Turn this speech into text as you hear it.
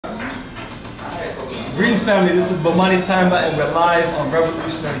Greetings family, this is Bomani Tamba and we're live on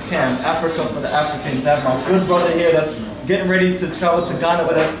Revolutionary Camp, Africa for the Africans. I have my good brother here that's getting ready to travel to Ghana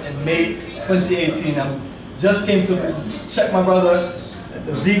with us in May 2018. I just came to check my brother,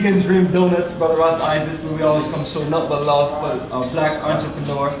 the Vegan Dream Donuts, Brother Ross Isis, where we always come show nothing but love for a black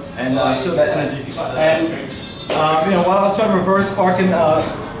entrepreneur and show that energy. And while I was trying to reverse parking, I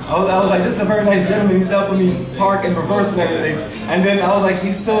was like, this is a very nice gentleman, he's helping me park and reverse and everything. And then I was like,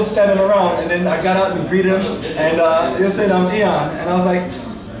 he's still standing around. And then I got out and greeted him, and he said, I'm Eon. And I was like,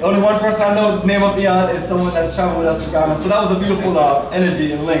 the only one person I know the name of Eon is someone that's traveled with us to Ghana. So that was a beautiful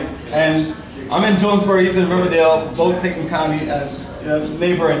energy and link. And I'm in Jonesboro, he's in Riverdale, both Clayton County,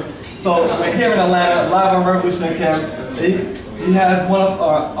 neighboring. So we're here in Atlanta, live on Revolutionary Camp. He has one of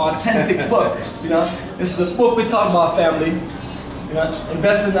our authentic book. This is a book we talk about family.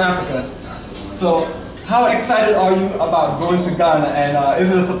 Invest in Africa. So, how excited are you about going to Ghana? And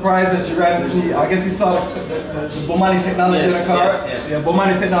is it a surprise that you ran into me? I guess you saw the Bomani technology in the car. Yes. Yeah,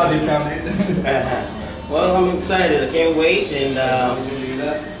 Bomani technology family. Well, I'm excited. I can't wait. And me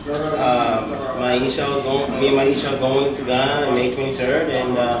and Maisha are going to Ghana on May 23rd,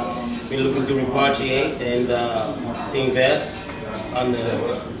 and we're looking to repatriate and to invest on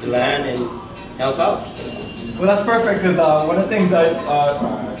the land and help out. Well, that's perfect, because one of the things that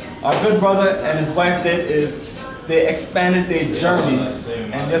our good brother and his wife did is they expanded their journey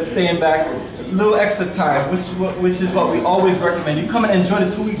and they're staying back a little extra time, which is what we always recommend. You come and enjoy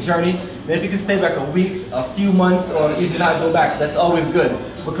the 2-week journey. Then if you can stay back a week, a few months, or even not go back, that's always good,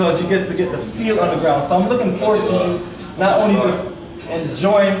 because you get to get the feel on the ground. So I'm looking forward to you not only just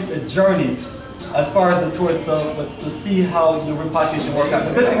enjoying the journey as far as the tour itself, but to see how your repatriation work out.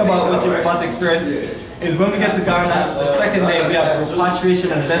 The good thing about what you're about to experience is when we get to Ghana, the second day we have the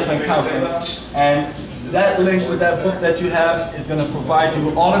Repatriation Investment Conference. And that link with that book that you have is going to provide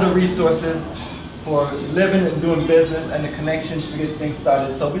you all of the resources for living and doing business and the connections to get things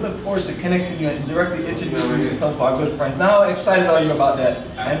started. So we look forward to connecting you and directly introducing you to some of our good friends. Now, how excited are you about that?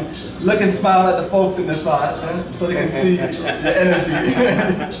 And look and smile at the folks in the side so they can see the energy.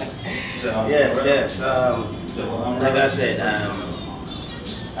 Yes. Like I said,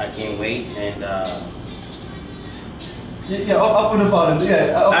 I can't wait, and up with the volume.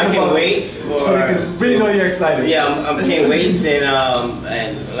 I can't wait for, so they can really know you're excited. Yeah, I can't wait, and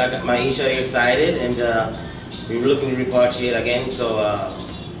like Maisha is excited, and we're looking to repatriate again. So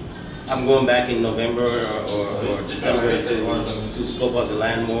I'm going back in November or December to scope out the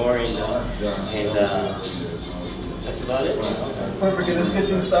land more, and that's about it. Perfect. And let's get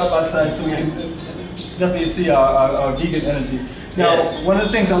you side by side so we can definitely see our vegan energy. Now, one of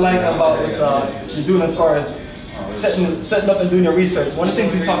the things I like about what you're doing as far as setting up and doing your research, one of the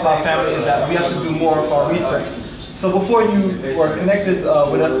things we talk about family is that we have to do more of our research. So before you were connected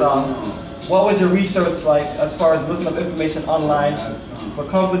with us, what was your research like as far as looking up information online for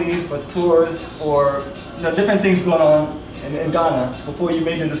companies, for tours, for different things going on in Ghana before you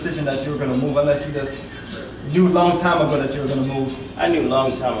made the decision that you were going to move, unless you just knew a long time ago that you were going to move? I knew a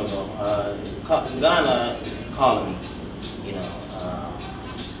long time ago. Ghana is a colony,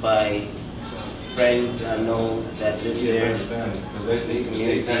 by friends I know that live there, the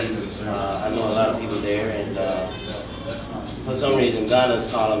community. I know a lot of people there, and for some reason Ghana's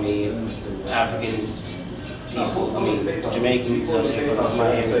calling me African people. I mean Jamaicans are there because it's my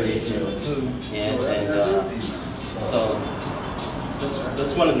heritage. Yes, and so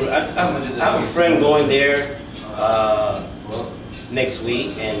that's one of the. I have a friend going there next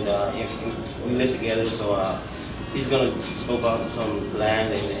week, and we live together, so he's going to scope out some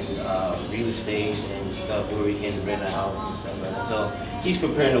land and real estate and stuff where we can rent a house and stuff like that. So he's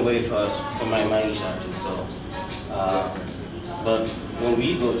preparing the way for us, for my Maisha too. So, but when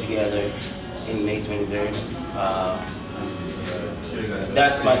we go together in May 23rd,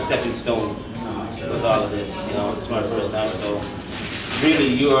 that's my stepping stone with all of this. It's my first time, so really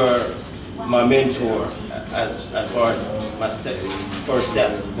you're my mentor as far as my first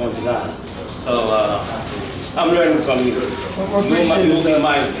step going to Ghana. So I'm learning from you. You'll be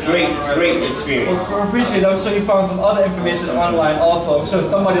my great experience. We appreciate it. I'm sure you found some other information online also. I'm sure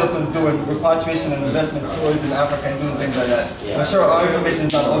somebody else is doing repatriation and investment tours in Africa and doing things like that. Yeah. I'm sure our information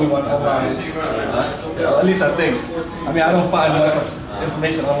is not the only one online. At least I think. I mean, I don't find much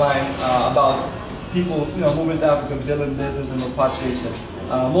information online about people, moving to Africa, building business and repatriation.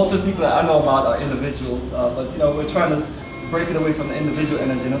 Most of the people that I know about are individuals, but we're trying to break it away from the individual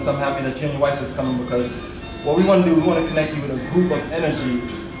energy. So I'm happy that you and your wife is coming, because what we want to do, we want to connect you with a group of energy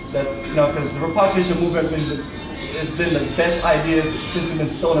that's, because the repatriation movement has been the best ideas since we've been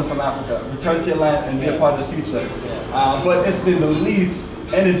stolen from Africa. Return to your land and be a part of the future. But it's been the least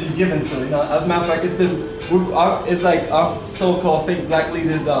energy given to. You know, as a matter of fact, it's like our so-called fake black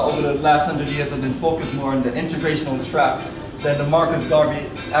leaders over the last 100 years have been focused more on the integrational track than the Marcus Garvey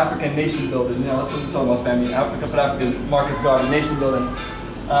African nation building. You know, that's what we're talking about, family. Africa for the Africans, Marcus Garvey nation building.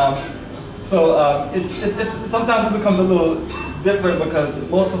 It's sometimes it becomes a little different because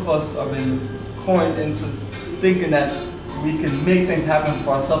most of us have been coined into thinking that we can make things happen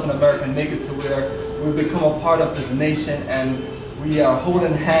for ourselves in America and make it to where we become a part of this nation and we are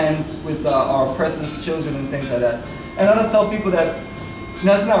holding hands with our oppressors' children and things like that. And I just tell people that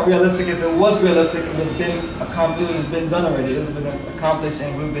that's not realistic. If it was realistic, it would have been accomplished. It would have been done already. It would have been accomplished,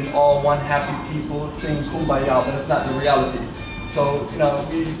 and we would have been all one happy people singing Kumbaya. But it's not the reality. So you know,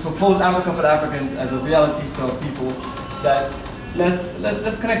 we propose Africa for the Africans as a reality to our people. That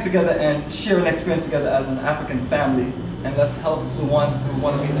let's connect together and share an experience together as an African family, and let's help the ones who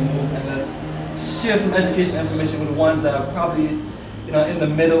want to make the move, and let's share some education information with the ones that are probably in the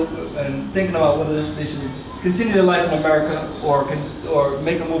middle and thinking about whether they should continue their life in America or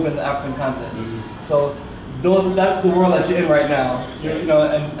make a move in the African continent. Mm-hmm. So that's the world that you're in right now. You know,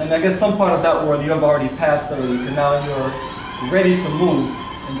 and I guess some part of that world you have already passed already, because now you're ready to move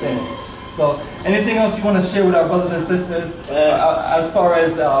and things. So anything else you want to share with our brothers and sisters as far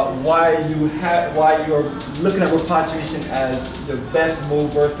as why you're looking at repatriation as your best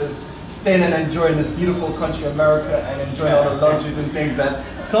move versus staying and enjoying this beautiful country, America, and enjoying all the luxuries and things that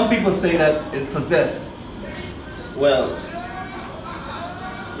some people say that it possesses? Well,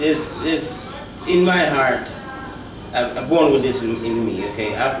 it's in my heart. I'm born with this in me.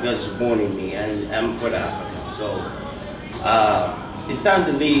 Okay, Africa is born in me, and I'm for the African. So it's time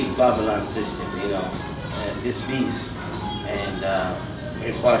to leave Babylon system. You know, this beast, and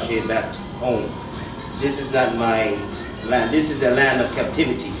repatriate back home. This is not my land. This is the land of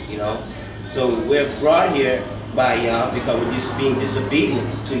captivity. You know, so we're brought here by Yah because we're being disobedient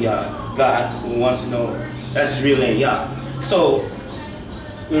to Yah, God, who wants to know that's His real name, Yah. So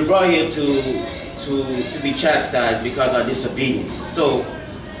we're brought here to be chastised because of our disobedience. So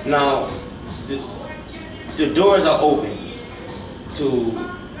now the doors are open to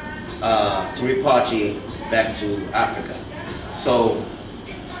repatriate back to Africa. So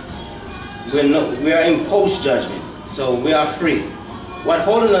we are in post judgment. So we are free. What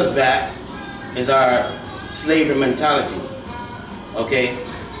holding us back is our slavery mentality. Okay,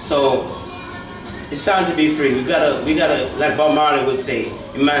 so it's time to be free. We gotta, like Bob Marley would say,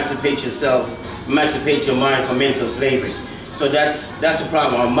 emancipate yourself, emancipate your mind from mental slavery. So that's the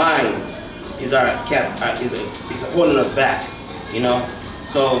problem. Our mind is is holding us back. You know,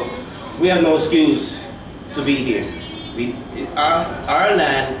 so we have no excuse to be here. Our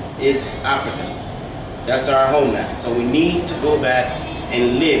land, it's Africa. That's our homeland. So we need to go back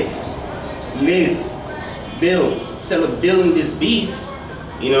and live, build. Instead of building this beast,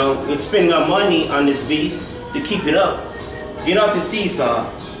 you know, we're spending our money on this beast to keep it up. Get off the seesaw,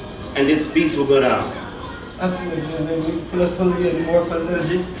 and this beast will go down. Absolutely. Let's put in more for this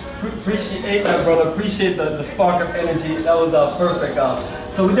energy. Appreciate that, brother. Appreciate the spark of energy. That was perfect.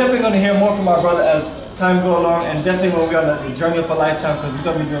 So we're definitely going to hear more from our brother as time goes along, and definitely when we're on the journey of a lifetime, because we're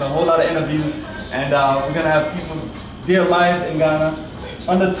going to be doing a whole lot of interviews, and we're going to have people there live in Ghana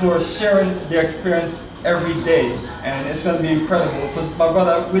on the tour sharing their experience every day, and it's going to be incredible. So my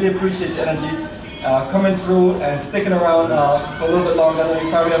brother, I really appreciate your energy coming through and sticking around for a little bit longer. I know you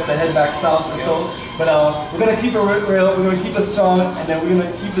probably have to head back south or so, but we're going to keep it real, we're going to keep it strong, and then we're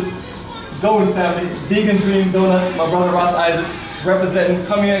going to keep it going, family. Vegan Dream Donuts, my brother Ross Isaacs representing,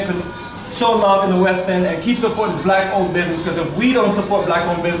 come here and show love in the West End and keep supporting black owned business, because if we don't support black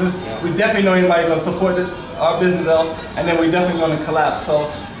owned business, we definitely know anybody going to support our business else, and then we're definitely going to collapse.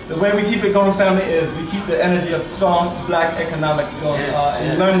 So the way we keep it going, family, is we keep the energy of strong black economics going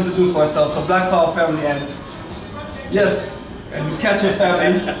and learning to do for ourselves. So Black Power, family, and yes, and catch your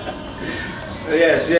family. Yes.